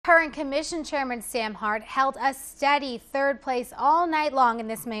Current Commission Chairman Sam Hart held a steady third place all night long in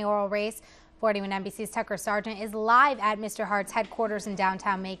this mayoral race. 41 NBC's Tucker Sargent is live at Mr. Hart's headquarters in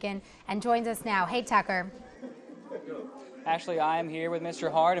downtown Macon and joins us now. Hey, Tucker. Ashley, I am here with Mr.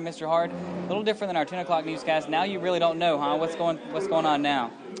 Hart, and Mr. Hart, a little different than our 10 o'clock newscast. Now you really don't know, huh? What's going on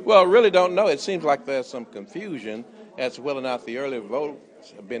now? Well, really don't know. It seems like there's some confusion as to whether or not the early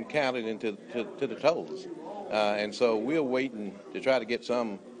votes have been counted into the totals. And so we're waiting to try to get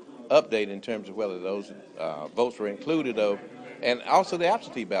some update in terms of whether those votes were included, and also the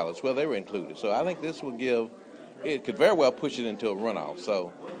absentee ballots, whether they were included. So I think this will it could very well push it into a runoff.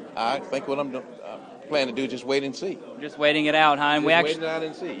 So I think what I'm planning to do is just wait and see. Just waiting it out, huh? And waiting it out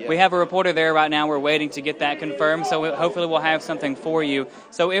and see, yeah. We have a reporter there right now. We're waiting to get that confirmed, so hopefully we'll have something for you.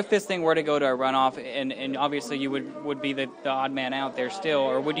 So if this thing were to go to a runoff, and obviously you would be the odd man out there still,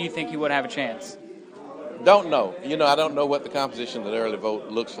 or would you think you would have a chance? Don't know. I don't know what the composition of the early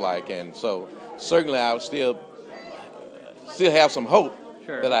vote looks like, and so certainly I would still have some hope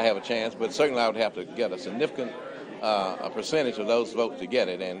that I have a chance, but certainly I would have to get a significant a percentage of those votes to get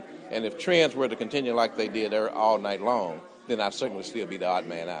it. And if trends were to continue like they did all night long, then I'd certainly still be the odd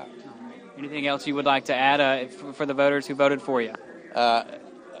man out. Anything else you would like to add for the voters who voted for you?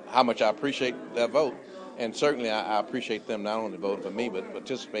 How much I appreciate that vote. And certainly I appreciate them not only voting for me, but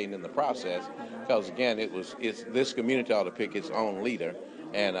participating in the process. Because, again, it's this community ought to pick its own leader.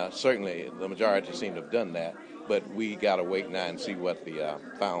 And certainly the majority seem to have done that. But we got to wait now and see what the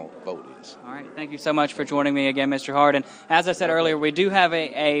final vote is. All right. Thank you so much for joining me again, Mr. Hart. And as I said earlier, we do have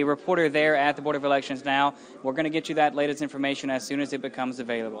a reporter there at the Board of Elections now. We're going to get you that latest information as soon as it becomes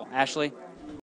available. Ashley?